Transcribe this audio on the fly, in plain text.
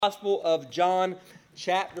Gospel of John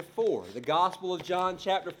chapter 4. The Gospel of John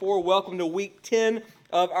chapter 4. Welcome to week 10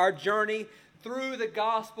 of our journey through the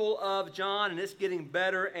Gospel of John, and it's getting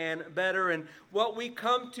better and better. And what we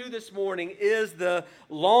come to this morning is the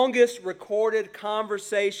longest recorded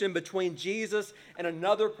conversation between Jesus and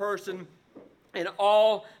another person in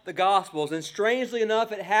all the Gospels. And strangely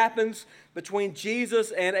enough, it happens between Jesus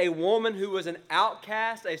and a woman who was an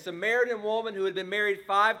outcast, a Samaritan woman who had been married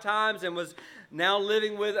 5 times and was now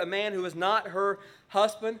living with a man who was not her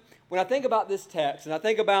husband. When I think about this text and I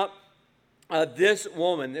think about this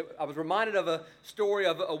woman, I was reminded of a story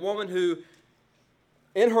of a woman who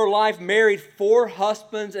in her life married 4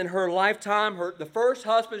 husbands in her lifetime. The first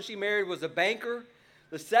husband she married was a banker.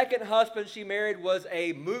 The second husband she married was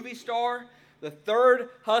a movie star. The third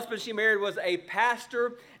husband she married was a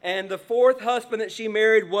pastor. And the fourth husband that she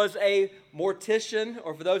married was a mortician,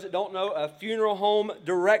 or for those that don't know, a funeral home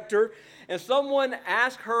director. And someone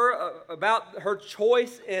asked her about her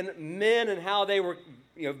choice in men and how they were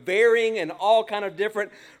varying in all kind of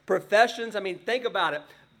different professions. I mean, think about it.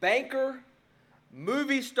 Banker,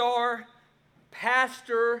 movie star,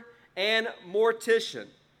 pastor, and mortician.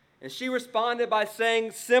 And she responded by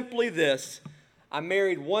saying simply this: I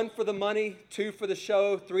married 1 for the money, 2 for the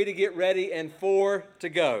show, 3 to get ready, and 4 to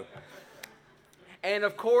go. And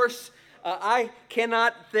of course, I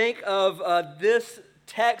cannot think of this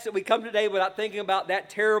text that we come today without thinking about that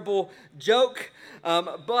terrible joke.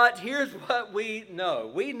 But here's what we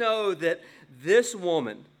know. We know that this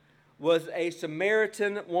woman was a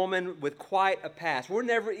Samaritan woman with quite a past. We're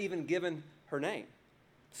never even given her name.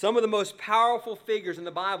 Some of the most powerful figures in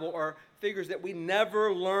the Bible are figures that we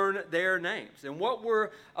never learn their names. And what we're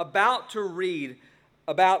about to read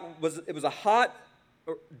about was a hot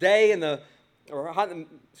day it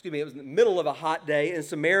was in the middle of a hot day in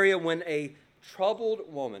Samaria when a troubled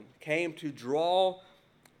woman came to draw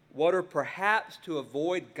water, perhaps to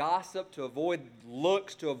avoid gossip, to avoid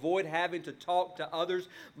looks, to avoid having to talk to others.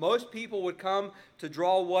 Most people would come to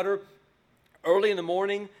draw water early in the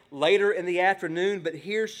morning, later in the afternoon, but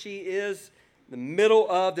here she is in the middle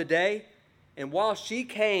of the day. And while she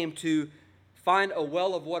came to find a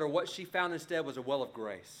well of water, what she found instead was a well of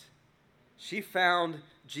grace. She found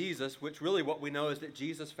Jesus, which really what we know is that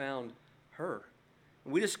Jesus found her.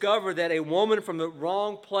 And we discover that a woman from the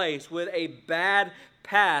wrong place with a bad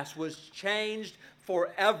past was changed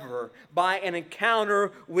forever by an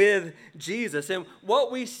encounter with Jesus. And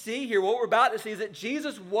what we see here, what we're about to see, is that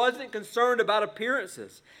Jesus wasn't concerned about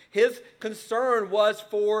appearances. His concern was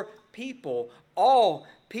for people, all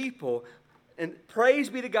people. And praise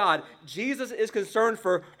be to God, Jesus is concerned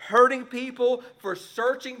for hurting people, for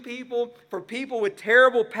searching people, for people with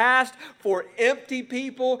terrible past, for empty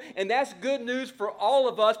people. And that's good news for all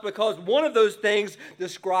of us, because one of those things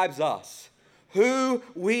describes us, who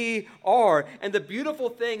we are. And the beautiful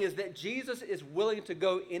thing is that Jesus is willing to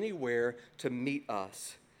go anywhere to meet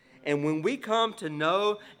us. And when we come to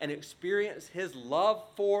know and experience His love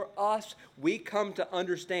for us, we come to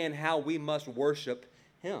understand how we must worship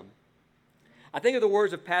Him. I think of the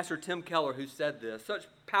words of Pastor Tim Keller, who said this, such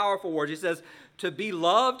powerful words. He says, to be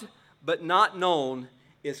loved but not known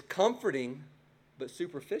is comforting but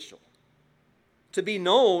superficial. To be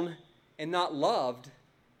known and not loved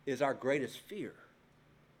is our greatest fear.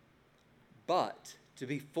 But to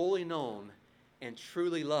be fully known and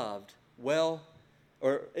truly loved,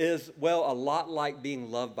 is a lot like being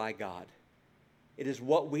loved by God. It is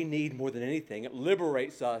what we need more than anything. It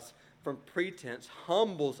liberates us from pretense,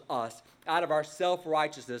 humbles us out of our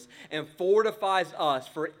self-righteousness, and fortifies us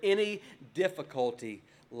for any difficulty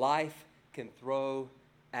life can throw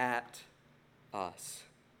at us.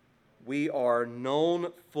 We are known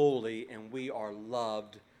fully and we are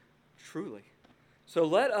loved truly. So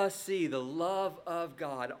let us see the love of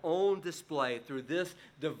God on display through this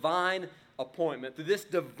divine appointment, through this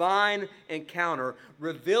divine encounter,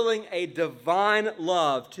 revealing a divine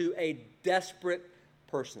love to a desperate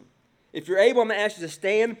person. If you're able, I'm going to ask you to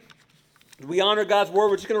stand. We honor God's word.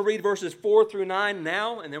 We're just going to read verses 4 through 9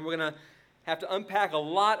 now, and then we're going to have to unpack a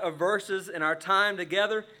lot of verses in our time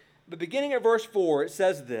together. But beginning at verse 4, it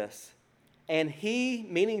says this: and he,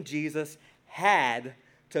 meaning Jesus, had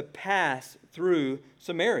to pass through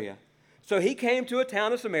Samaria. So he came to a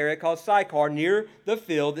town of Samaria called Sychar, near the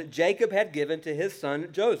field that Jacob had given to his son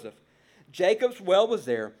Joseph. Jacob's well was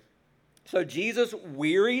there. So Jesus,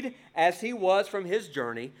 wearied as he was from his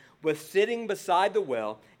journey, was sitting beside the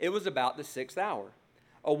well. It was about the 6th hour.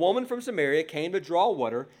 A woman from Samaria came to draw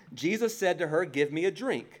water. Jesus said to her, give me a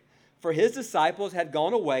drink. For his disciples had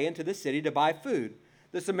gone away into the city to buy food.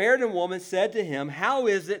 The Samaritan woman said to him, how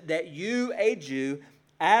is it that you, a Jew,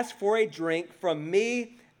 ask for a drink from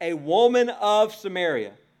me, a woman of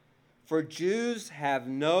Samaria, for Jews have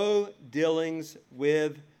no dealings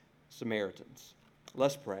with Samaritans.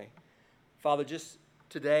 Let's pray. Father, just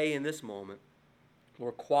today in this moment,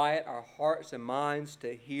 Lord, quiet our hearts and minds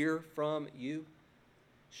to hear from you.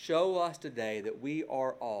 Show us today that we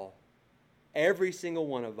are all, every single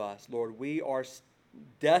one of us, Lord, we are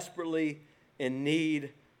desperately in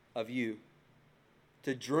need of you.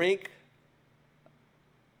 To drink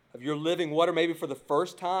of your living water, maybe for the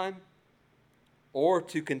first time, or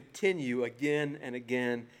to continue again and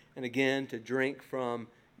again and again to drink from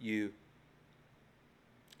you.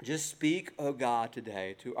 Just speak, oh God,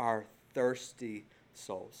 today to our thirsty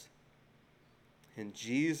souls. In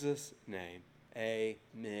Jesus' name,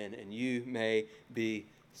 amen. And you may be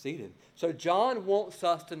seated. So John wants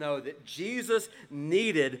us to know that Jesus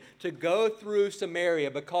needed to go through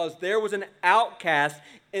Samaria because there was an outcast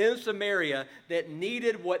in Samaria that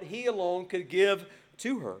needed what he alone could give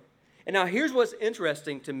to her. And now here's what's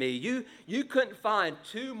interesting to me. You couldn't find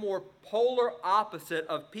two more polar opposite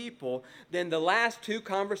of people than the last two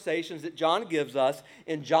conversations that John gives us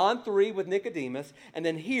in John 3 with Nicodemus and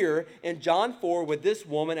then here in John 4 with this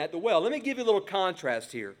woman at the well. Let me give you a little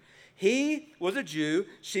contrast here. He was a Jew.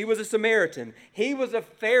 She was a Samaritan. He was a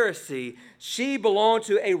Pharisee. She belonged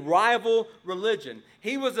to a rival religion.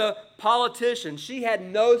 He was a politician. She had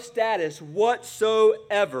no status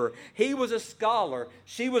whatsoever. He was a scholar.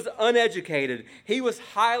 She was uneducated. He was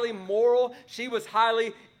highly moral. She was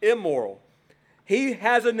highly immoral. He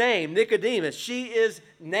has a name, Nicodemus. She is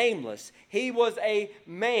nameless. He was a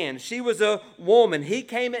man. She was a woman. He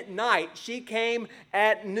came at night. She came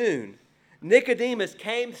at noon. Nicodemus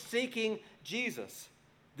came seeking Jesus.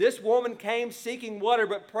 This woman came seeking water,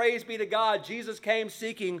 but praise be to God, Jesus came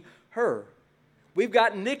seeking her. We've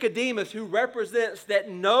got Nicodemus who represents that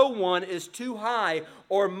no one is too high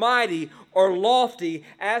or mighty or lofty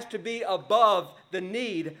as to be above the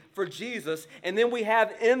need for Jesus. And then we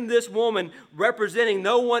have in this woman representing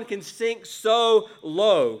no one can sink so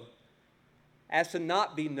low as to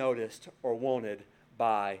not be noticed or wanted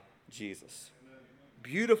by Jesus.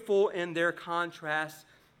 Beautiful in their contrast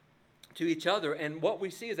to each other. And what we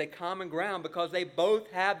see is a common ground because they both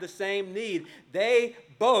have the same need. They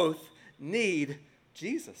both need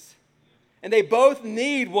Jesus. And they both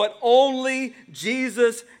need what only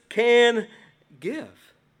Jesus can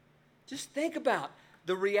give. Just think about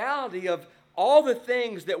the reality of all the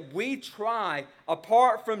things that we try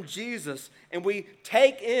apart from Jesus and we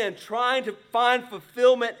take in, trying to find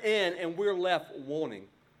fulfillment in, and we're left wanting.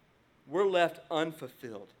 We're left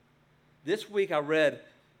unfulfilled. This week I read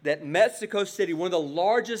that Mexico City, one of the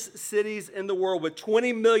largest cities in the world with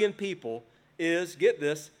 20 million people, is, get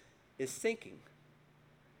this, is sinking.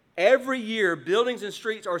 Every year, buildings and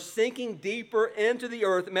streets are sinking deeper into the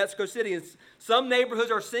earth in Mexico City. And some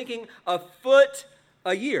neighborhoods are sinking a foot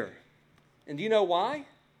a year. And do you know why?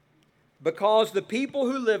 Because the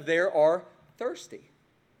people who live there are thirsty.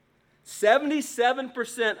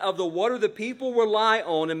 77% of the water the people rely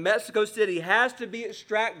on in Mexico City has to be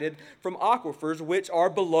extracted from aquifers which are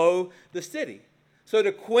below the city. So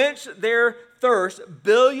to quench their thirst,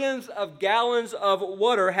 billions of gallons of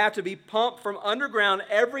water have to be pumped from underground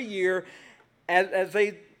every year. As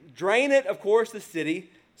they drain it, of course, the city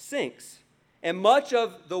sinks. And much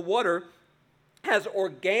of the water has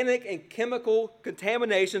organic and chemical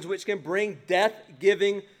contaminations which can bring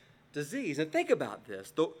death-giving disease. And think about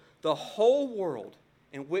this. The whole world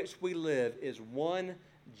in which we live is one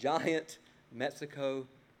giant Mexico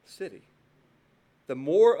City. The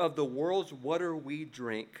more of the world's water we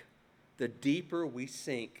drink, the deeper we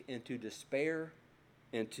sink into despair,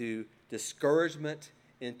 into discouragement,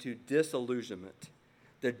 into disillusionment.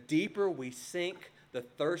 The deeper we sink, the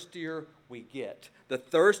thirstier we get. The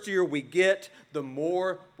thirstier we get, the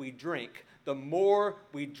more we drink. The more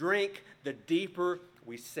we drink, the deeper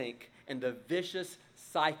we sink. And the vicious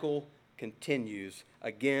cycle continues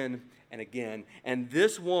again and again. And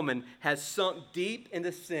this woman has sunk deep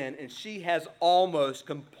into sin, and she has almost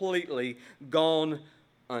completely gone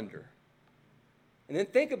under. And then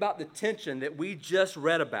think about the tension that we just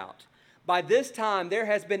read about. By this time, there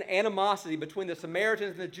has been animosity between the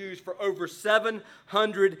Samaritans and the Jews for over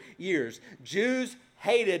 700 years. Jews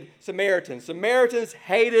hated Samaritans. Samaritans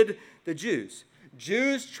hated the Jews.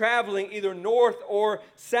 Jews traveling either north or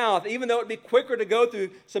south, even though it would be quicker to go through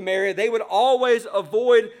Samaria, they would always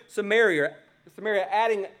avoid Samaria,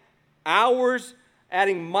 adding hours,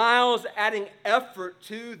 adding miles, adding effort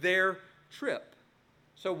to their trip.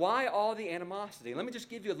 So why all the animosity? Let me just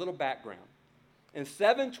give you a little background. In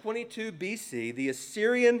 722 BC, the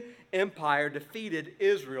Assyrian Empire defeated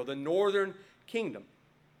Israel, the northern kingdom.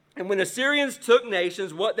 And when Assyrians took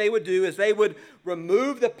nations, what they would do is they would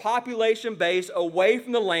remove the population base away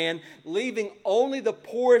from the land, leaving only the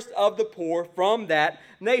poorest of the poor from that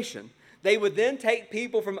nation. They would then take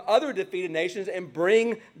people from other defeated nations and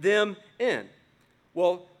bring them in.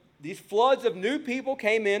 Well, these floods of new people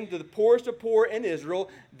came in to the poorest of poor in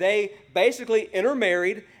Israel. They basically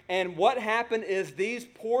intermarried, and what happened is these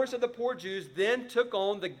poorest of the poor Jews then took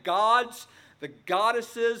on the gods, the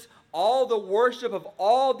goddesses, all the worship of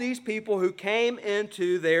all these people who came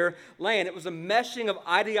into their land. It was a meshing of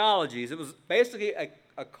ideologies. It was basically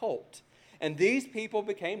a cult. And these people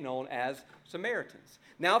became known as Samaritans.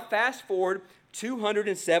 Now fast forward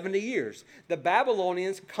 270 years. The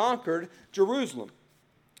Babylonians conquered Jerusalem.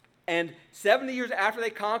 And 70 years after they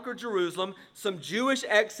conquered Jerusalem, some Jewish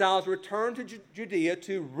exiles returned to Judea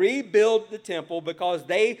to rebuild the temple because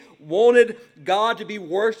they wanted God to be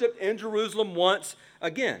worshiped in Jerusalem once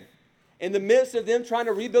again. In the midst of them trying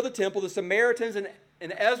to rebuild the temple, the Samaritans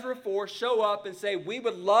in Ezra 4 show up and say, we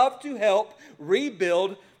would love to help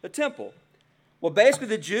rebuild the temple. Well, basically,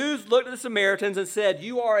 the Jews looked at the Samaritans and said,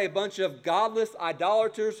 you are a bunch of godless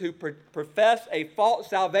idolaters who profess a false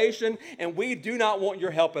salvation, and we do not want your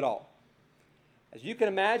help at all. As you can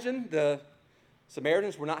imagine, the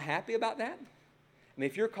Samaritans were not happy about that. I mean,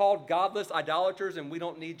 if you're called godless idolaters and we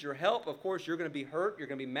don't need your help, of course, you're going to be hurt, you're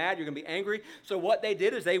going to be mad, you're going to be angry. So what they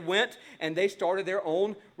did is they went and they started their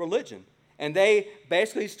own religion. And they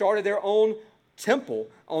basically started their own temple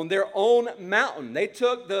on their own mountain. They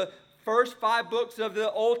took the first 5 books of the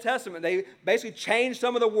Old Testament. They basically changed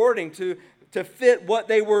some of the wording to fit what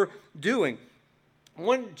they were doing.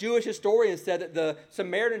 One Jewish historian said that the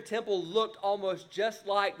Samaritan temple looked almost just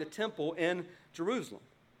like the temple in Jerusalem.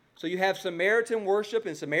 So you have Samaritan worship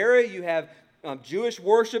in Samaria, you have Jewish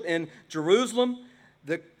worship in Jerusalem.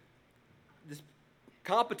 This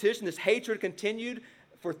competition, this hatred continued.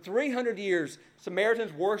 For 300 years,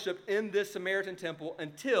 Samaritans worshiped in this Samaritan temple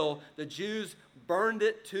until the Jews burned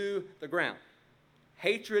it to the ground.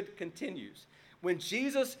 Hatred continues. When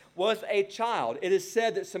Jesus was a child, it is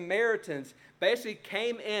said that Samaritans basically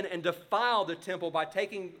came in and defiled the temple by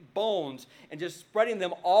taking bones and just spreading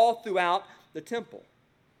them all throughout the temple.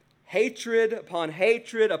 Hatred upon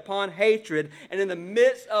hatred upon hatred. And in the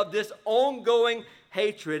midst of this ongoing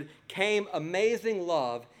hatred came amazing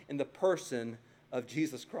love in the person of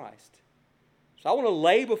Jesus Christ. So I want to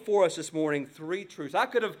lay before us this morning 3 truths. I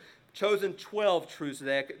could have chosen 12 truths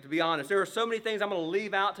today, to be honest. There are so many things I'm going to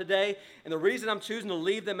leave out today. And the reason I'm choosing to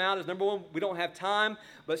leave them out is, number one, we don't have time.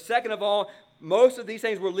 But second of all, most of these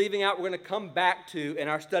things we're leaving out, we're going to come back to in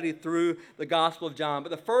our study through the Gospel of John. But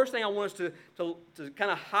the first thing I want us to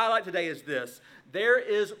kind of highlight today is this. There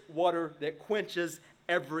is water that quenches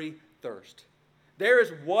every thirst. There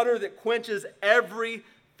is water that quenches every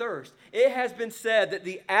thirst. It has been said that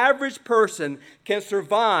the average person can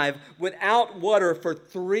survive without water for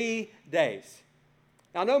 3 days.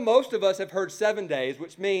 Now, I know most of us have heard 7 days,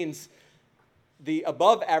 which means the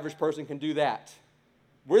above average person can do that.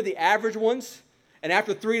 We're the average ones, and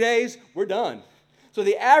after 3 days, we're done. So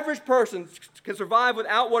the average person can survive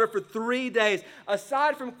without water for 3 days.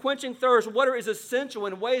 Aside from quenching thirst, water is essential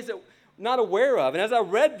in ways that we're not aware of. And as I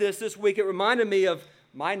read this week, it reminded me of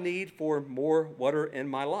my need for more water in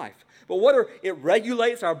my life. But water, it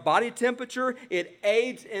regulates our body temperature. It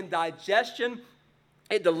aids in digestion.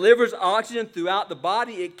 It delivers oxygen throughout the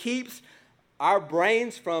body. It keeps our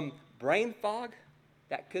brains from brain fog.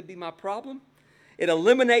 That could be my problem. It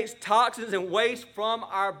eliminates toxins and waste from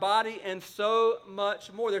our body and so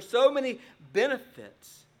much more. There's so many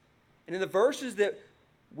benefits. And in the verses that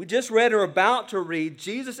we just read or about to read,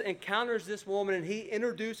 Jesus encounters this woman and he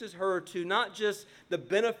introduces her to not just the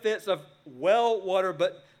benefits of well water,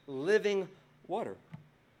 but living water.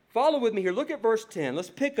 Follow with me here. Look at verse 10. Let's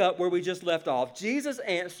pick up where we just left off. Jesus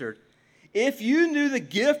answered, "If you knew the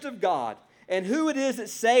gift of God and who it is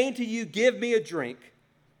that's saying to you, 'Give me a drink,'"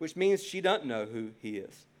 which means she doesn't know who he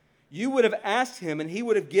is, "you would have asked him and he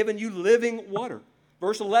would have given you living water."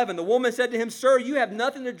 Verse 11, the woman said to him, "Sir, you have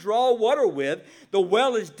nothing to draw water with. The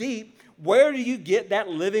well is deep. Where do you get that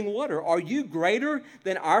living water? Are you greater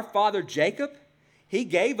than our father Jacob? He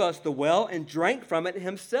gave us the well and drank from it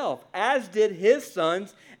himself, as did his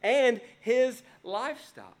sons and his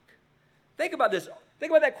livestock." Think about this. Think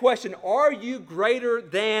about that question. Are you greater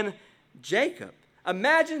than Jacob?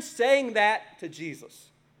 Imagine saying that to Jesus.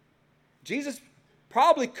 Jesus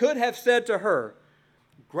probably could have said to her,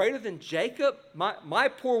 "Greater than Jacob? My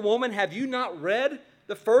poor woman, have you not read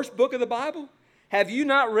the first book of the Bible? Have you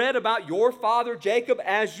not read about your father Jacob,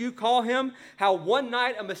 as you call him? How one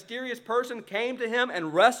night a mysterious person came to him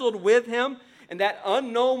and wrestled with him, And that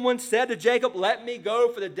unknown one said to Jacob, "Let me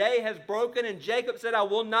go, for the day has broken." And Jacob said, "I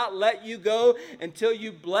will not let you go until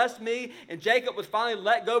you bless me." And Jacob was finally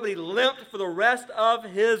let go, but he limped for the rest of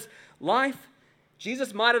his life.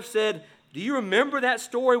 Jesus might have said, "Do you remember that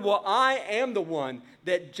story? Well, I am the one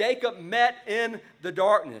that Jacob met in the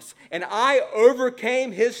darkness, and I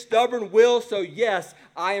overcame his stubborn will, so yes,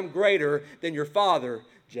 I am greater than your father,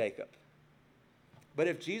 Jacob." But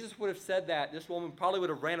if Jesus would have said that, this woman probably would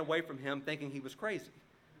have ran away from him thinking he was crazy.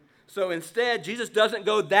 So instead, Jesus doesn't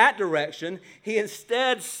go that direction. He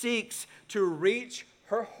instead seeks to reach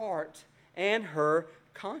her heart and her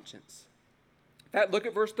conscience. In fact, look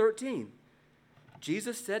at verse 13.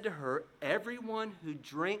 Jesus said to her, "Everyone who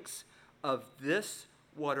drinks of this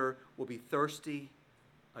water will be thirsty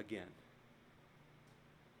again."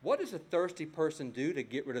 What does a thirsty person do to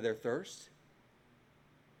get rid of their thirst?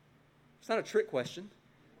 It's not a trick question.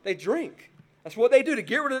 They drink. That's what they do to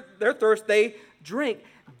get rid of their thirst. They drink.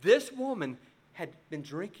 This woman had been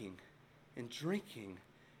drinking and drinking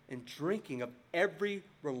and drinking of every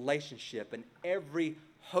relationship and every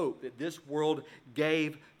hope that this world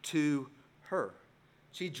gave to her.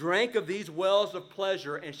 She drank of these wells of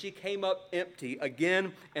pleasure, and she came up empty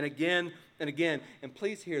again and again and again. And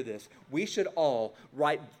please hear this. We should all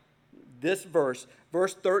write this verse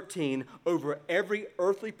 13, over every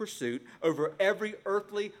earthly pursuit, over every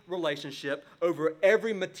earthly relationship, over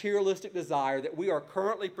every materialistic desire that we are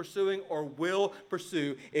currently pursuing or will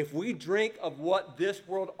pursue. If we drink of what this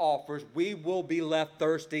world offers, we will be left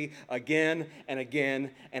thirsty again and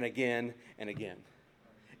again and again and again.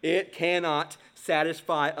 It cannot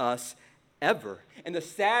satisfy us ever. And the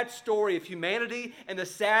sad story of humanity and the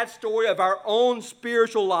sad story of our own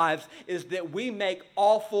spiritual lives is that we make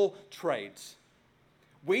awful trades.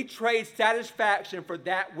 We trade satisfaction for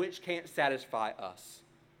that which can't satisfy us.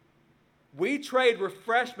 We trade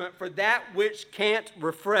refreshment for that which can't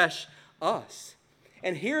refresh us.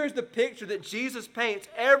 And here is the picture that Jesus paints.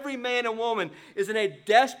 Every man and woman is in a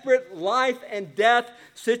desperate life and death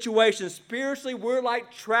situation. Spiritually, we're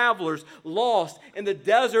like travelers lost in the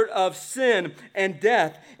desert of sin and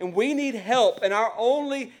death. And we need help. And our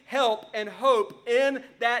only help and hope in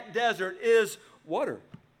that desert is water.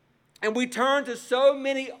 And we turn to so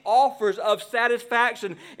many offers of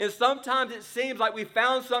satisfaction. And sometimes it seems like we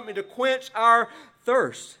found something to quench our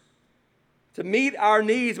thirst, to meet our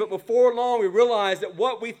needs, but before long we realize that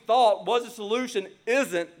what we thought was a solution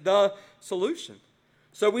isn't the solution.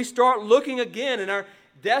 So we start looking again in our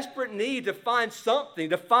desperate need to find something,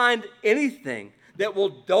 to find anything that will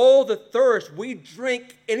dull the thirst. We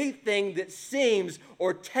drink anything that seems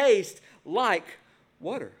or tastes like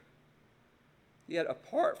water. Yet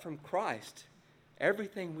apart from Christ,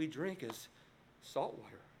 everything we drink is salt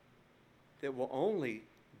water that will only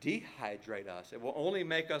dehydrate us. It will only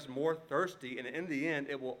make us more thirsty, and in the end,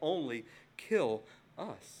 it will only kill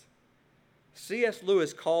us. C.S.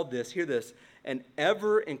 Lewis called this, hear this, an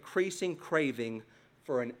ever-increasing craving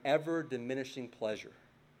for an ever-diminishing pleasure.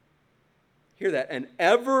 Hear that, an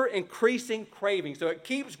ever-increasing craving. So it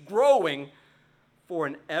keeps growing for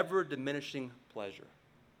an ever-diminishing pleasure.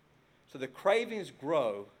 So the cravings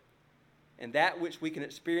grow, and that which we can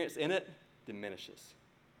experience in it diminishes.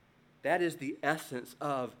 That is the essence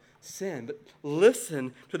of sin. But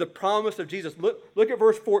listen to the promise of Jesus. Look at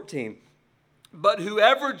verse 14. But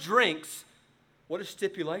whoever drinks, what a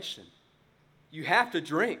stipulation. You have to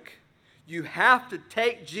drink. You have to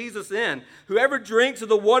take Jesus in. Whoever drinks of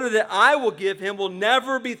the water that I will give him will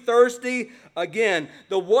never be thirsty again.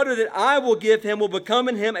 The water that I will give him will become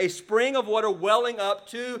in him a spring of water welling up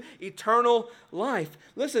to eternal life.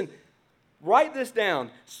 Listen, write this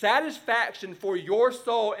down. Satisfaction for your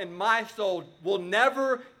soul and my soul will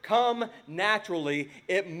never come naturally.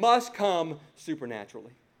 It must come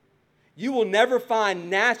supernaturally. You will never find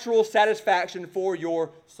natural satisfaction for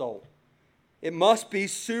your soul. It must be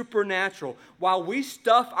supernatural. While we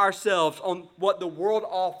stuff ourselves on what the world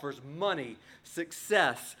offers, money,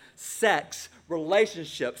 success, sex,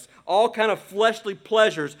 relationships, all kind of fleshly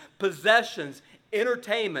pleasures, possessions,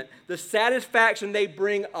 entertainment, the satisfaction they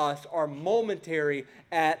bring us are momentary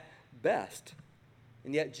at best.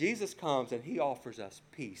 And yet Jesus comes and he offers us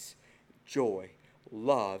peace, joy,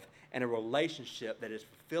 love, and a relationship that is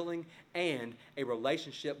fulfilling and a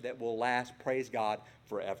relationship that will last, praise God,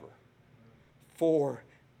 forever.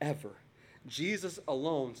 Forever. Jesus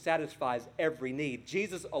alone satisfies every need.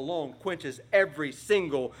 Jesus alone quenches every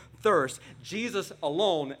single thirst. Jesus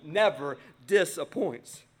alone never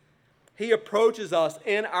disappoints. He approaches us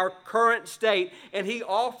in our current state, and he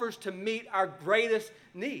offers to meet our greatest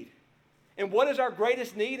need. And what is our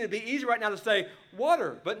greatest need? It'd be easy right now to say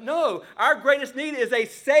water. But no, our greatest need is a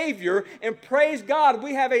Savior. And praise God,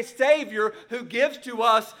 we have a Savior who gives to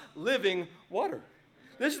us living water.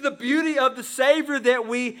 This is the beauty of the Savior that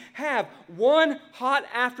we have. One hot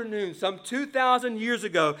afternoon, some 2,000 years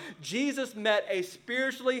ago, Jesus met a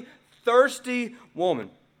spiritually thirsty woman.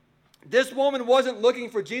 This woman wasn't looking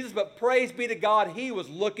for Jesus, but praise be to God, he was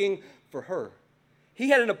looking for her. He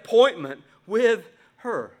had an appointment with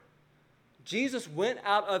her. Jesus went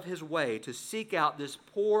out of his way to seek out this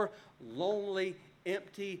poor, lonely,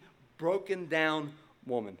 empty, broken down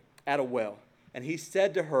woman at a well. And he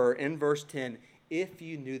said to her in verse 10, if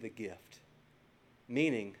you knew the gift,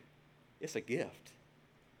 meaning it's a gift.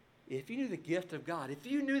 If you knew the gift of God, if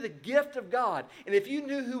you knew the gift of God, and if you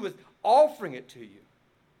knew who was offering it to you,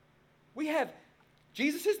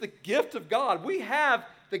 Jesus is the gift of God. We have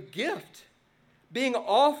the gift being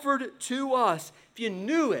offered to us. If you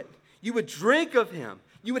knew it, you would drink of him.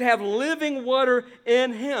 You would have living water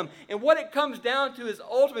in him. And what it comes down to is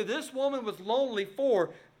ultimately this woman was lonely for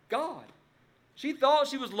God. She thought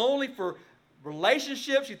she was lonely for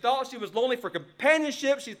relationships. She thought she was lonely for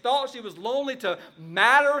companionship. She thought she was lonely to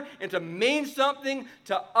matter and to mean something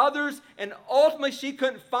to others. And ultimately she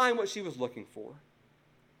couldn't find what she was looking for.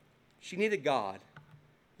 She needed God.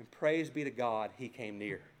 And praise be to God, he came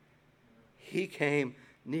near. He came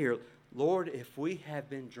near. Lord, if we have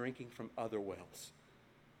been drinking from other wells,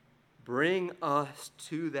 bring us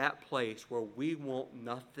to that place where we want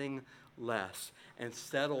nothing less and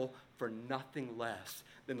settle for nothing less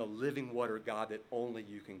than the living water, God, that only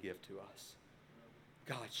you can give to us.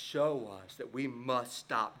 God, show us that we must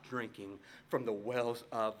stop drinking from the wells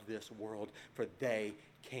of this world, for they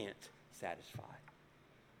can't satisfy.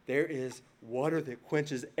 There is water that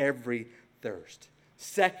quenches every thirst.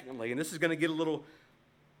 Secondly, and this is going to get a little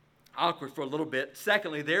awkward for a little bit.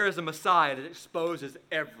 Secondly, there is a Messiah that exposes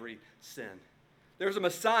every sin. There's a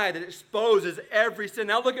Messiah that exposes every sin.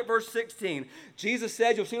 Now look at verse 16. Jesus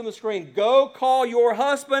said, you'll see on the screen, go call your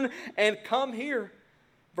husband and come here.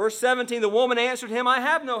 Verse 17, the woman answered him, I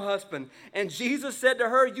have no husband. And Jesus said to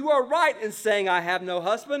her, you are right in saying I have no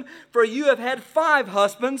husband, for you have had 5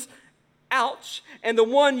 husbands. Ouch. And the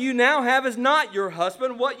one you now have is not your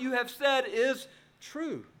husband. What you have said is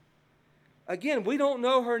true. Again, we don't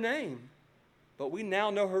know her name, but we now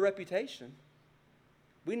know her reputation.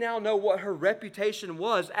 We now know what her reputation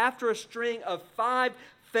was. After a string of 5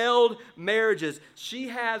 failed marriages, she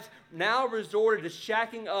has now resorted to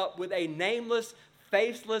shacking up with a nameless,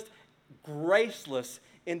 faceless, graceless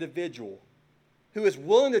individual who is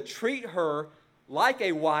willing to treat her like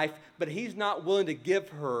a wife, but he's not willing to give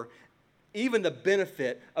her even the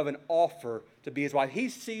benefit of an offer to be his wife. He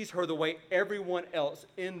sees her the way everyone else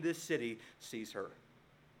in this city sees her.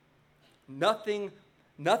 Nothing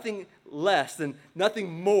less than,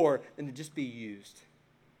 nothing more than to just be used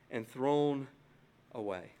and thrown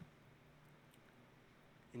away.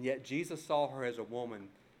 And yet Jesus saw her as a woman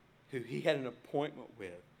who he had an appointment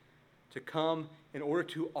with to come in order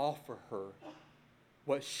to offer her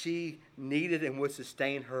what she needed and would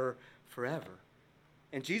sustain her forever.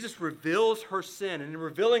 And Jesus reveals her sin. And in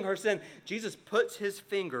revealing her sin, Jesus puts his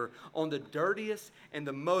finger on the dirtiest and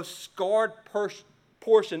the most scarred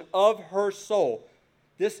portion of her soul.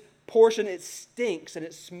 This portion, it stinks and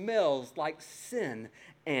it smells like sin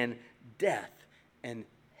and death and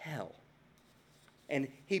hell. And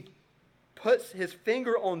he puts his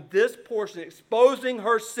finger on this portion, exposing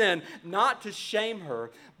her sin, not to shame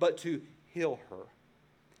her, but to heal her,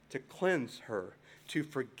 to cleanse her, to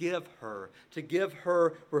forgive her, to give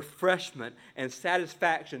her refreshment and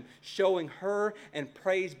satisfaction, showing her, and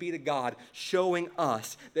praise be to God, showing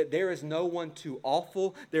us that there is no one too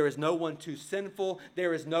awful, there is no one too sinful,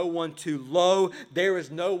 there is no one too low, there is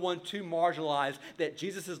no one too marginalized, that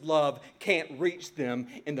Jesus' love can't reach them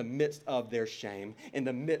in the midst of their shame, in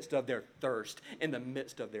the midst of their thirst, in the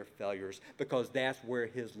midst of their failures, because that's where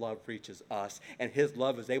his love reaches us, and his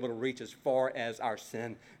love is able to reach as far as our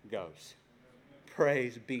sin goes.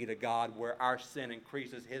 Praise be to God, where our sin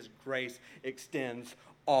increases, his grace extends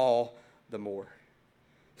all the more.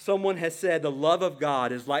 Someone has said the love of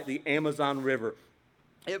God is like the Amazon River.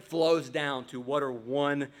 It flows down to water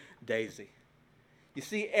one daisy. You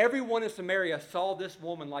see, everyone in Samaria saw this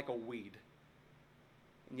woman like a weed,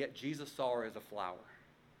 and yet Jesus saw her as a flower.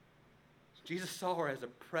 Jesus saw her as a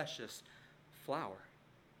precious flower.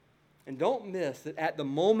 And don't miss that at the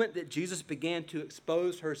moment that Jesus began to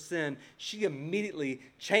expose her sin, she immediately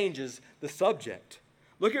changes the subject.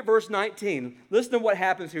 Look at verse 19. Listen to what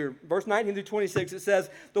happens here. Verse 19 through 26, it says,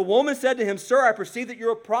 the woman said to him, Sir, I perceive that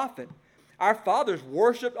you're a prophet. Our fathers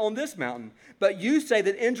worshiped on this mountain, but you say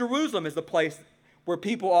that in Jerusalem is the place where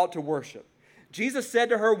people ought to worship." Jesus said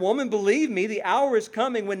to her, "Woman, believe me, the hour is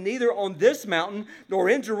coming when neither on this mountain nor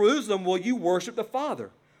in Jerusalem will you worship the Father.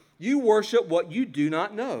 You worship what you do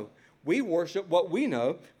not know. We worship what we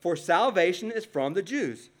know, for salvation is from the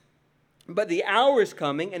Jews. But the hour is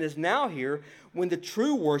coming and is now here when the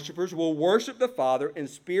true worshipers will worship the Father in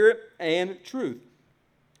spirit and truth.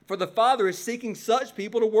 For the Father is seeking such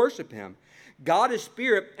people to worship him. God is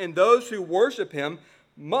spirit, and those who worship him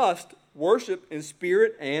must worship in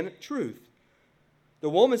spirit and truth." The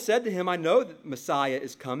woman said to him, "I know that Messiah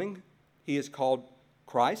is coming. He is called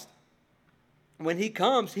Christ. When he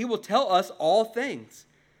comes, he will tell us all things."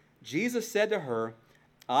 Jesus said to her,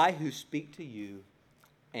 "I who speak to you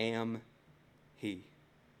am he."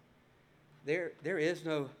 There is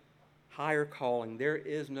no higher calling. There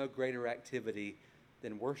is no greater activity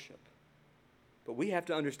than worship. But we have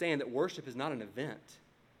to understand that worship is not an event.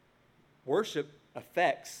 Worship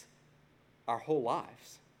affects our whole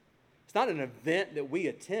lives. It's not an event that we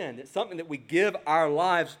attend. It's something that we give our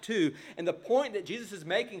lives to. And the point that Jesus is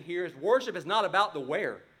making here is worship is not about the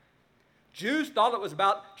where. Jews thought it was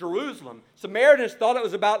about Jerusalem. Samaritans thought it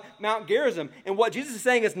was about Mount Gerizim. And what Jesus is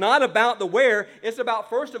saying is not about the where. It's about,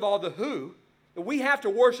 first of all, the who. We have to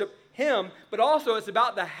worship him, but also it's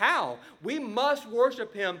about the how. We must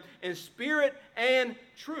worship him in spirit and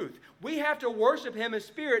truth. We have to worship him in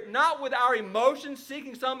spirit, not with our emotions,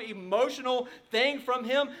 seeking some emotional thing from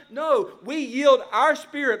him. No, we yield our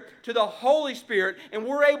spirit to the Holy Spirit, and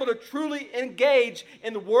we're able to truly engage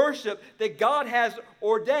in the worship that God has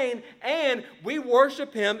ordained, and we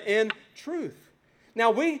worship him in truth. Now,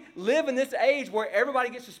 we live in this age where everybody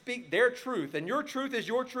gets to speak their truth, and your truth is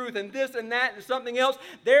your truth, and this and that and something else.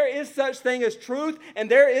 There is such thing as truth, and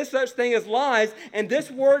there is such thing as lies, and this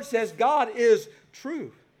word says God is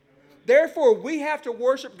truth. Therefore, we have to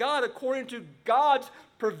worship God according to God's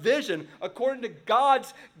provision, according to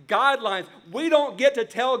God's guidelines. We don't get to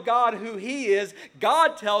tell God who he is.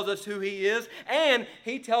 God tells us who he is, and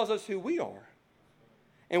he tells us who we are.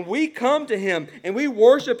 And we come to him and we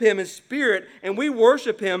worship him in spirit and we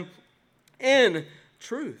worship him in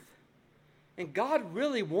truth. And God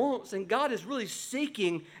really wants, and God is really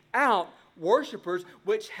seeking out worshipers,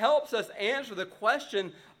 which helps us answer the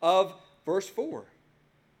question of verse 4.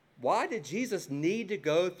 Why did Jesus need to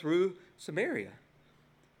go through Samaria?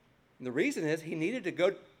 And the reason is he needed to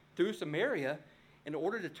go through Samaria in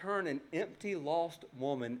order to turn an empty, lost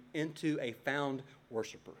woman into a found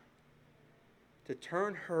worshiper. To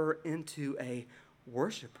turn her into a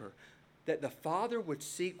worshiper. That the Father would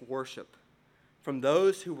seek worship from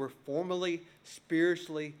those who were formerly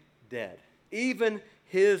spiritually dead. Even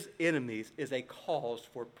his enemies is a cause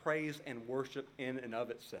for praise and worship in and of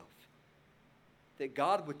itself. That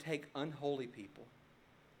God would take unholy people,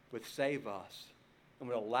 would save us, and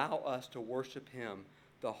would allow us to worship him,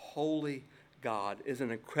 the holy God, is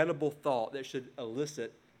an incredible thought that should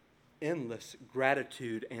elicit endless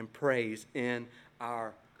gratitude and praise in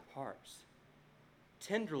our hearts.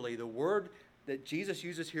 Tenderly, the word that Jesus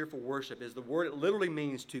uses here for worship is the word, it literally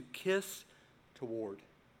means to kiss toward.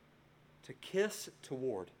 To kiss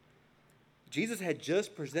toward. Jesus had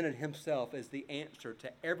just presented himself as the answer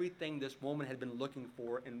to everything this woman had been looking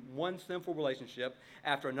for in one sinful relationship,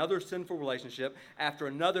 after another sinful relationship, after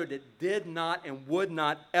another that did not and would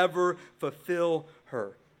not ever fulfill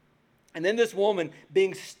her. And then this woman,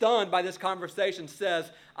 being stunned by this conversation,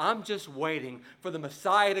 says, "I'm just waiting for the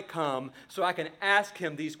Messiah to come so I can ask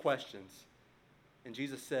him these questions." And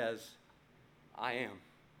Jesus says, "I am.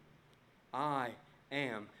 I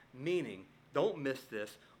am." Meaning, don't miss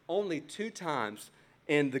this, only 2 times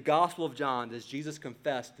in the Gospel of John does Jesus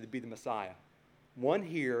confess to be the Messiah. One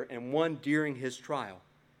here and one during his trial.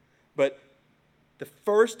 But the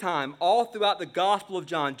first time, all throughout the Gospel of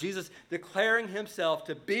John, Jesus declaring himself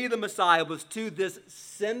to be the Messiah was to this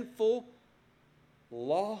sinful,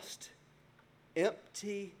 lost,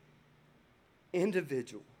 empty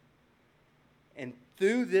individual. And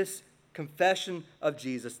through this confession of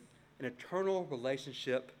Jesus, an eternal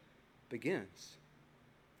relationship begins.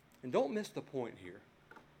 And don't miss the point here.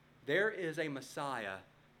 There is a Messiah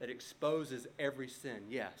that exposes every sin,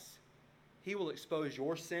 yes. He will expose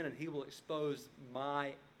your sin and he will expose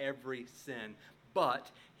my every sin.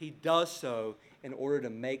 But he does so in order to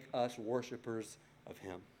make us worshipers of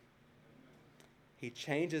him. He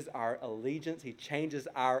changes our allegiance, he changes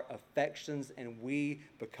our affections, and we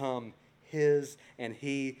become his and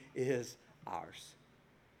he is ours.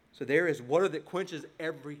 So there is water that quenches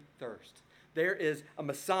every thirst. there is a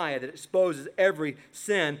Messiah that exposes every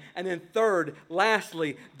sin. And then third,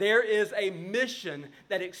 lastly, there is a mission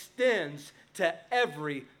that extends to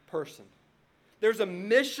every person. There's a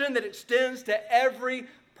mission that extends to every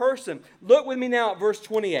person. Look with me now at verse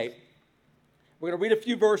 28. We're going to read a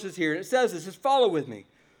few verses here. And it says this, just follow with me.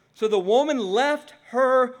 So the woman left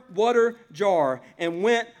her water jar and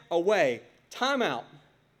went away. Time out.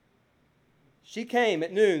 She came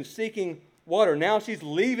at noon seeking water. Now she's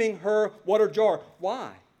leaving her water jar.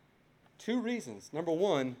 Why? Two reasons. Number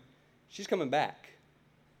one, she's coming back.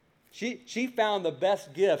 She found the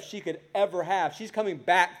best gift she could ever have. She's coming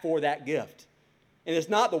back for that gift. And it's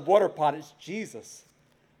not the water pot, it's Jesus.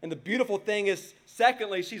 And the beautiful thing is,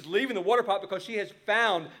 secondly, she's leaving the water pot because she has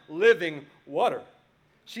found living water.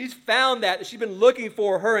 She's found that she's been looking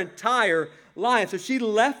for her entire life. So she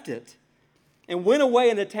left it and went away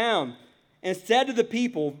into town and said to the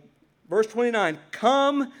people, verse 29,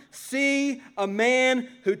 "Come see a man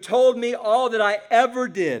who told me all that I ever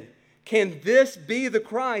did. Can this be the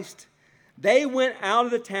Christ?" They went out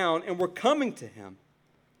of the town and were coming to him.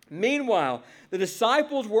 Meanwhile, the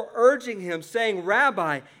disciples were urging him, saying,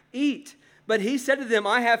 "Rabbi, eat." But he said to them,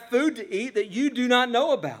 "I have food to eat that you do not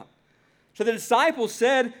know about." So the disciples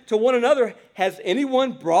said to one another, "Has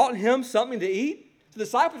anyone brought him something to eat?" So the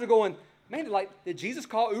disciples are going, "Man, did Jesus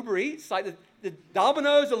call Uber Eats? Did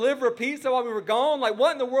Domino's deliver a pizza while we were gone?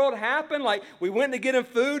 What in the world happened? We went to get him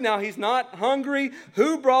food, now he's not hungry.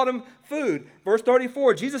 Who brought him food?" Verse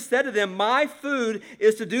 34, Jesus said to them, "My food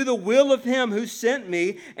is to do the will of him who sent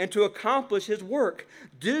me and to accomplish his work.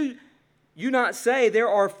 Do you not say, 'There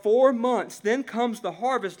are 4 months, then comes the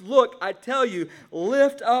harvest'? Look, I tell you,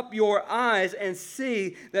 lift up your eyes and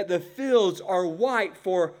see that the fields are white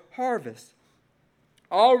for harvest.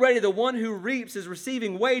 Already the one who reaps is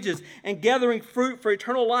receiving wages and gathering fruit for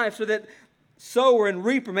eternal life, so that sower and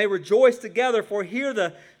reaper may rejoice together. For here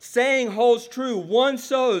the saying holds true, one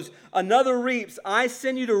sows, another reaps. I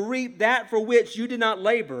send you to reap that for which you did not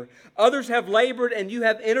labor. Others have labored, and you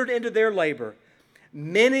have entered into their labor."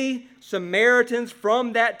 Many Samaritans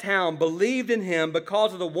from that town believed in him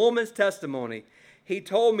because of the woman's testimony. "He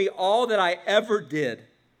told me all that I ever did."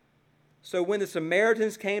 So when the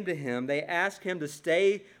Samaritans came to him, they asked him to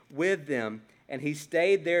stay with them, and he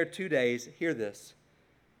stayed there 2 days. Hear this.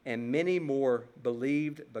 And many more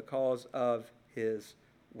believed because of his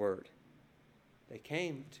word. They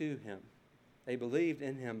came to him. They believed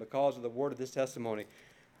in him because of the word of this testimony.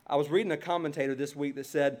 I was reading a commentator this week that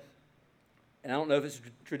said, and I don't know if it's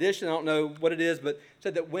tradition, I don't know what it is, but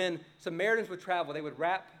said that when Samaritans would travel, they would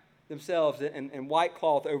wrap themselves in white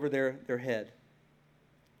cloth over their head.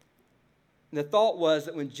 And the thought was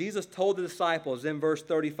that when Jesus told the disciples in verse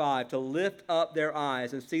 35 to lift up their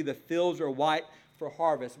eyes and see the fields are white for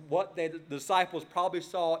harvest, what the disciples probably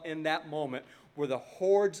saw in that moment were the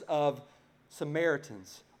hordes of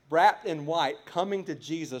Samaritans wrapped in white coming to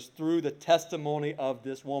Jesus through the testimony of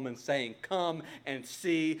this woman saying, "Come and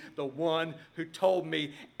see the one who told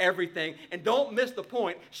me everything." And don't miss the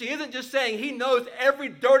point. She isn't just saying he knows every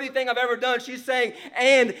dirty thing I've ever done. She's saying,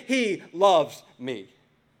 "And he loves me."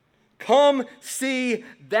 Come see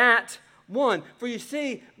that one. For you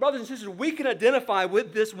see, brothers and sisters, we can identify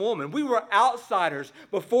with this woman. We were outsiders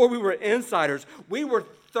before we were insiders. We were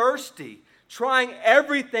thirsty, trying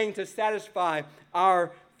everything to satisfy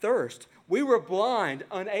our thirst. We were blind,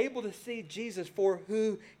 unable to see Jesus for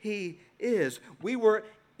who he is. We were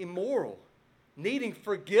immoral, needing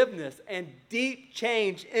forgiveness and deep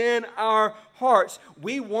change in our hearts.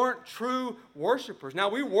 We weren't true worshipers. Now,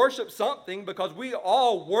 we worship something because we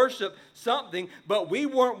all worship something, but we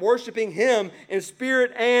weren't worshiping him in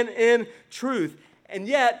spirit and in truth. And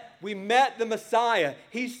yet, we met the Messiah.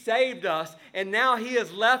 He saved us, and now he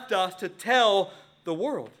has left us to tell the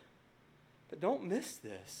world. But don't miss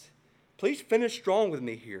this. Please finish strong with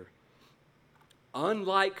me here.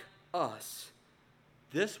 Unlike us,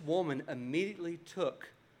 this woman immediately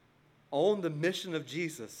took on the mission of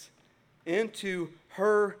Jesus into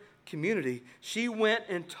her community. She went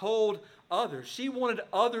and told others. She wanted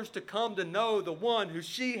others to come to know the one who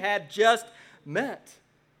she had just met.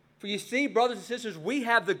 For you see, brothers and sisters, we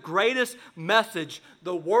have the greatest message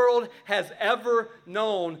the world has ever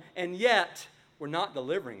known, and yet we're not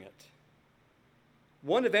delivering it.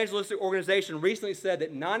 One evangelistic organization recently said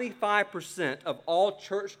that 95% of all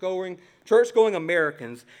church-going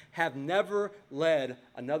Americans have never led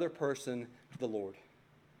another person to the Lord.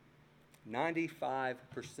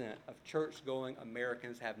 95% of church-going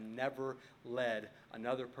Americans have never led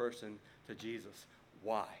another person to Jesus.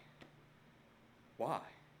 Why? Why?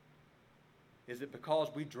 Is it because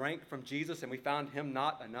we drank from Jesus and we found him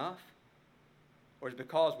not enough? Or is it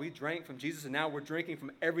because we drank from Jesus and now we're drinking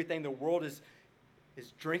from everything the world is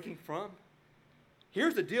drinking from?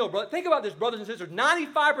 Here's the deal, brother. Think about this, brothers and sisters.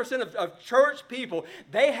 95% of church people,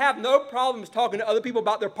 they have no problems talking to other people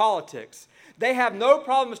about their politics. They have no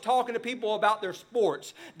problems talking to people about their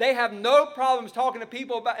sports. They have no problems talking to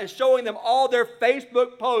people about and showing them all their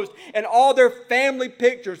Facebook posts and all their family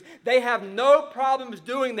pictures. They have no problems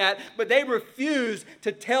doing that, but they refuse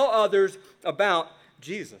to tell others about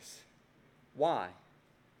Jesus. Why?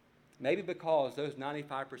 Maybe because those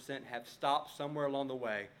 95% have stopped somewhere along the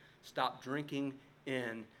way, stopped drinking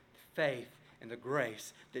in faith and the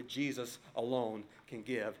grace that Jesus alone can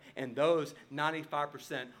give. And those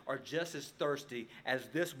 95% are just as thirsty as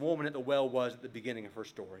this woman at the well was at the beginning of her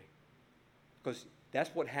story. Because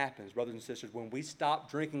that's what happens, brothers and sisters. When we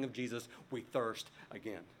stop drinking of Jesus, we thirst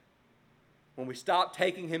again. When we stop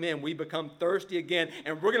taking him in, we become thirsty again,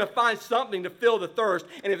 and we're going to find something to fill the thirst.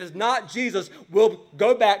 And if it's not Jesus, we'll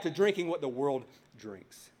go back to drinking what the world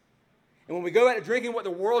drinks. And when we go back to drinking what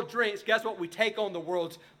the world drinks, guess what? We take on the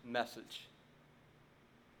world's message.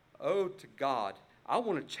 Oh, to God, I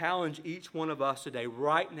want to challenge each one of us today,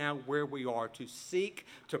 right now where we are, to seek,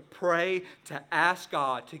 to pray, to ask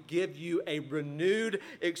God to give you a renewed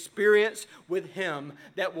experience with him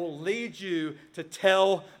that will lead you to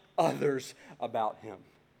tell others about him.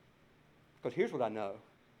 Because here's what I know.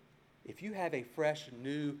 If you have a fresh,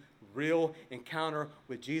 new, real encounter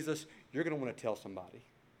with Jesus, you're going to want to tell somebody.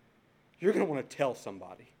 You're going to want to tell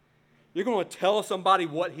somebody. You're going to tell somebody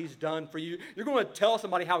what he's done for you. You're going to tell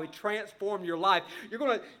somebody how he transformed your life. You're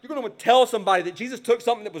going to tell somebody that Jesus took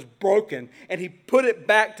something that was broken and he put it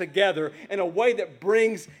back together in a way that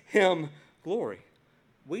brings him glory.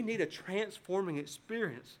 We need a transforming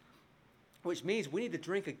experience, which means we need to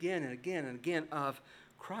drink again and again and again of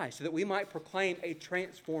Christ so that we might proclaim a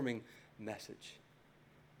transforming message.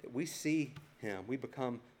 That we see him, we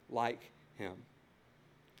become like him.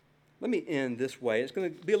 Let me end this way. It's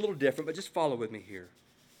going to be a little different, but just follow with me here.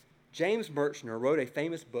 James Merchner wrote a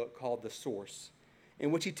famous book called The Source,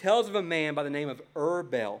 in which he tells of a man by the name of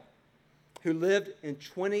Bell, who lived in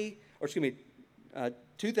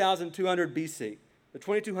 2200 BC, the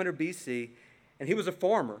 2200 BC, and he was a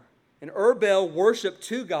farmer. And Bell worshiped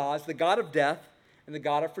two gods, the god of death and the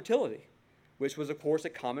god of fertility, which was, of course, a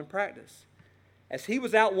common practice. As he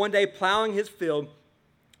was out one day plowing his field,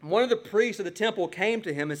 one of the priests of the temple came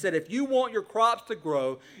to him and said, if you want your crops to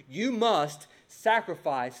grow, you must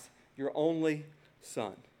sacrifice your only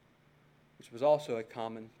son, which was also a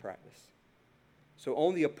common practice. So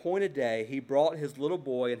on the appointed day, he brought his little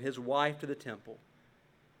boy and his wife to the temple,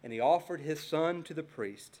 and he offered his son to the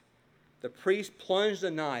priest. The priest plunged a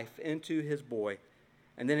knife into his boy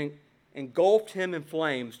and then engulfed him in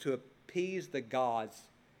flames to appease the gods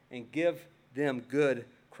and give them good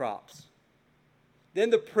crops. Then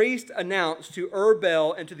the priest announced to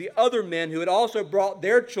Bell and to the other men who had also brought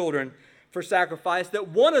their children for sacrifice that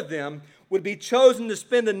one of them would be chosen to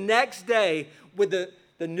spend the next day with the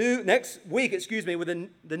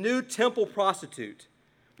new temple prostitute,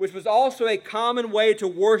 which was also a common way to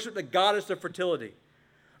worship the goddess of fertility.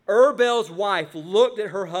 Bell's wife looked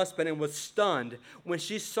at her husband and was stunned when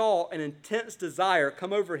she saw an intense desire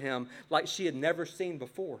come over him like she had never seen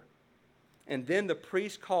before. And then the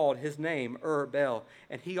priest called his name Bell,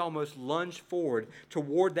 and he almost lunged forward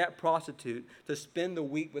toward that prostitute to spend the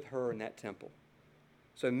week with her in that temple.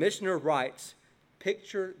 So Merchner writes,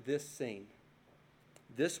 picture this scene.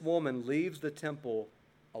 This woman leaves the temple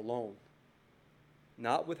alone,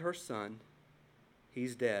 not with her son,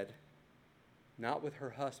 he's dead, not with her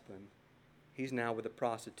husband, he's now with a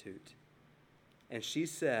prostitute. And she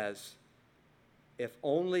says, if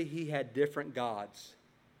only he had different gods,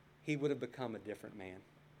 he would have become a different man.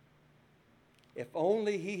 If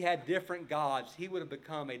only he had different gods, he would have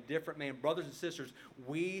become a different man. Brothers and sisters,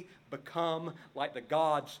 we become like the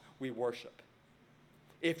gods we worship.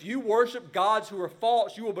 If you worship gods who are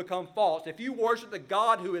false, you will become false. If you worship the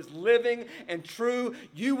God who is living and true,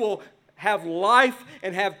 you will have life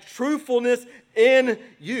and have truthfulness in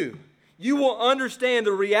you. You will understand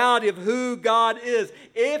the reality of who God is.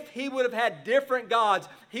 If he would have had different gods,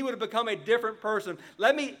 he would have become a different person.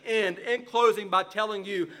 Let me end in closing by telling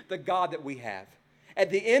you the God that we have.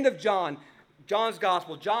 At the end of John's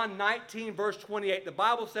Gospel, John 19, verse 28, the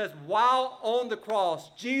Bible says, while on the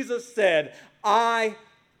cross, Jesus said, I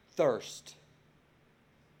thirst.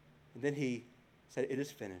 And then he said, it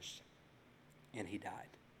is finished. And he died.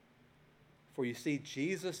 For you see,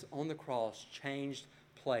 Jesus on the cross changed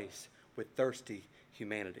place with thirsty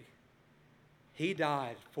humanity. He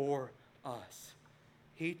died for us.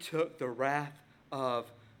 He took the wrath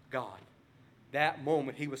of God. that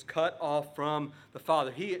moment, he was cut off from the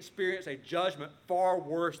Father. He experienced a judgment far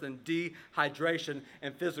worse than dehydration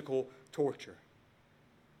and physical torture.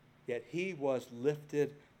 Yet he was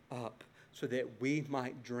lifted up so that we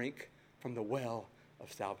might drink from the well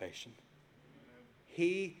of salvation.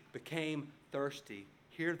 He became thirsty,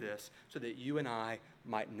 hear this, so that you and I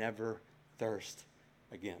might never thirst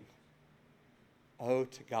again. Oh,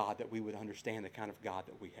 to God that we would understand the kind of God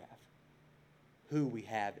that we have, who we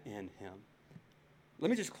have in him. Let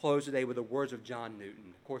me just close today with the words of John Newton.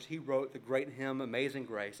 Of course, he wrote the great hymn, Amazing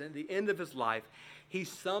Grace. And at the end of his life, he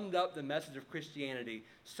summed up the message of Christianity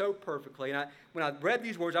so perfectly. And when I read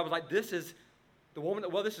these words, I was like, this is the woman,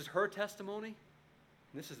 this is her testimony,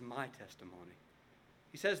 and this is my testimony.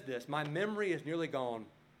 He says this, my memory is nearly gone,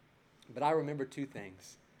 but I remember two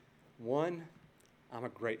things. One, I'm a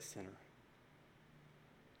great sinner.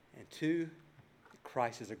 And two,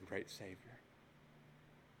 Christ is a great Savior.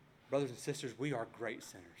 Brothers and sisters, we are great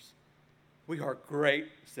sinners. We are great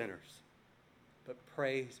sinners. But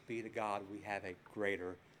praise be to God, we have a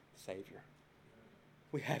greater Savior.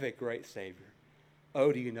 We have a great Savior.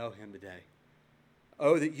 Oh, do you know him today?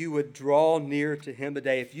 Oh, that you would draw near to him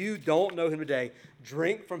today. If you don't know him today,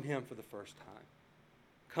 drink from him for the first time.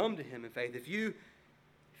 Come to him in faith. If you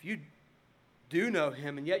do know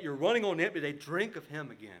him and yet you're running on empty today, drink of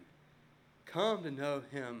him again. Come to know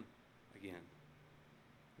him again.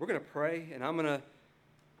 We're going to pray, and I'm going to,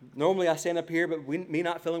 normally I stand up here, but me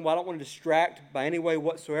not feeling well, I don't want to distract by any way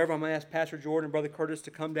whatsoever. I'm going to ask Pastor Jordan and Brother Curtis to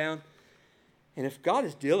come down. And if God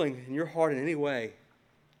is dealing in your heart in any way,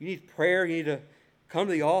 you need prayer, you need to come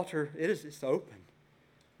to the altar, it's open.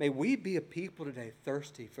 May we be a people today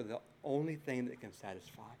thirsty for the only thing that can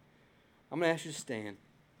satisfy. I'm going to ask you to stand.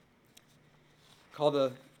 Call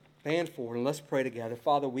the band forward and let's pray together.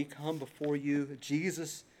 Father, we come before you.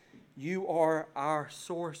 Jesus, you are our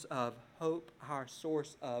source of hope, our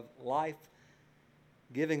source of life,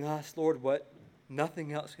 giving us, Lord, what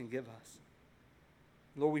nothing else can give us.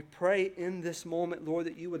 Lord, we pray in this moment, Lord,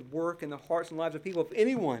 that you would work in the hearts and lives of people. If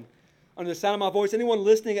anyone, under the sound of my voice, anyone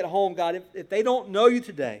listening at home, God, if they don't know you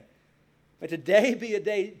today, may today be a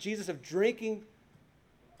day, Jesus, of drinking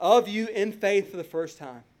of you in faith for the first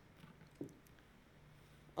time,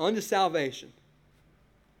 unto salvation.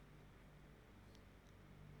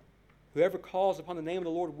 Whoever calls upon the name of the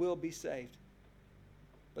Lord will be saved.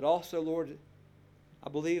 But also, Lord, I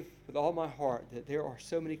believe with all my heart that there are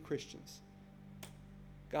so many Christians.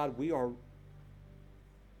 God, we are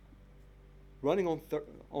running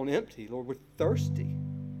on empty. Lord, we're thirsty.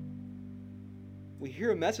 We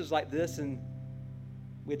hear a message like this and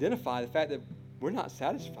we identify the fact that we're not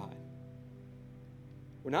satisfied.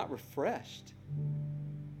 We're not refreshed.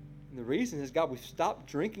 And the reason is, God, we've stopped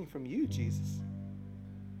drinking from you, Jesus.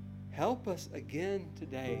 Help us again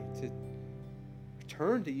today to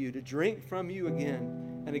turn to you, to drink from you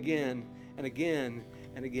again and again and again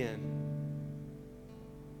and again.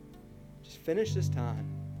 Just finish this time.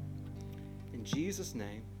 In Jesus'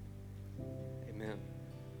 name, amen.